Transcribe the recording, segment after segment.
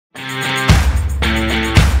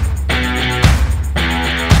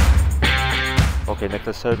Okay,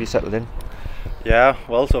 Niclas, how have you settled in? Yeah,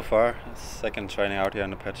 well so far. Second training out here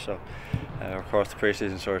on the pitch, so of course the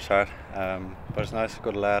pre-season sure is hard, but it's nice,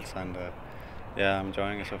 good lads, and yeah, I'm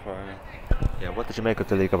enjoying it so far. Yeah, what did you make of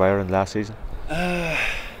the League of Ireland last season? Yeah,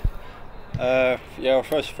 our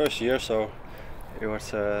first year, so it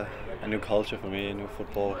was a new culture for me, a new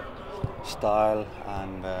football style,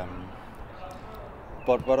 and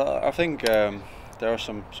but I think there are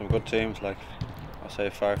some good teams. Like I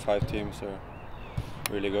say, five teams are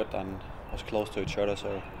really good and was close to each other.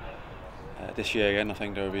 So this year again, I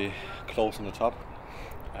think they'll be close on the top.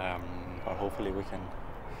 But hopefully we can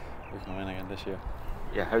win again this year.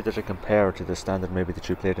 Yeah, how does it compare to the standard maybe that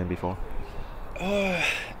you played in before?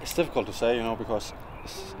 It's difficult to say, because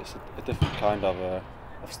it's a different kind of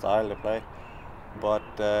style to play.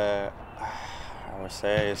 But I would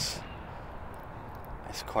say it's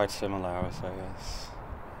quite similar. I would say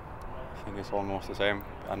I think it's almost the same.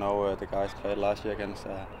 I know the guys played last year against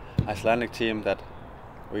an Icelandic team that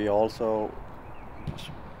we also was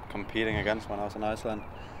competing against when I was in Iceland,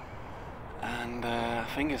 and I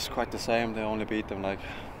think it's quite the same. They only beat them like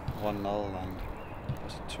 1-0 and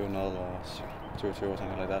was it 2-0 or 2-2 or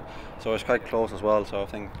something like that. So it's quite close as well. So I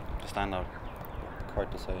think the standout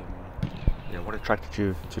quite the same. Yeah, what attracted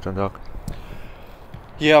you to Dundalk?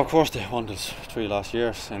 Yeah, of course they won this 3 last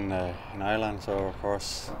years in Ireland. So of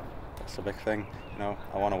course that's a big thing.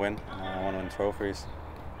 I want to win. I want to win trophies.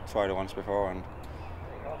 I tried it once before, and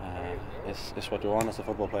it's what you want as a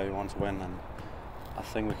football player. You want to win, and I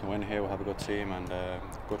think we can win here. We have a good team and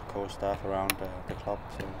good coach staff around the club.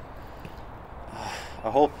 So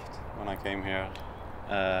I hoped when I came here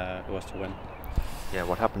it was to win. Yeah,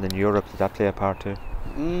 what happened in Europe, did that play a part too?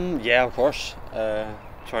 Yeah, of course.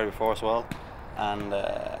 Tried it before as well, and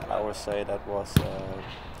I would say that was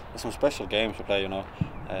some special games to play.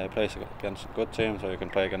 Play against good teams, or you can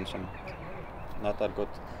play against some not that good.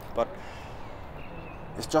 But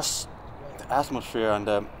it's just the atmosphere and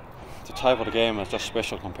the type of the game is just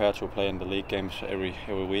special compared to playing the league games every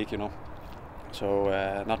week. So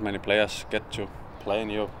not many players get to play in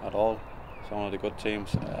Europe at all. Some of the good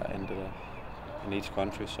teams in each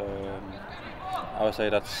country. So I would say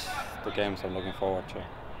that's the games I'm looking forward to.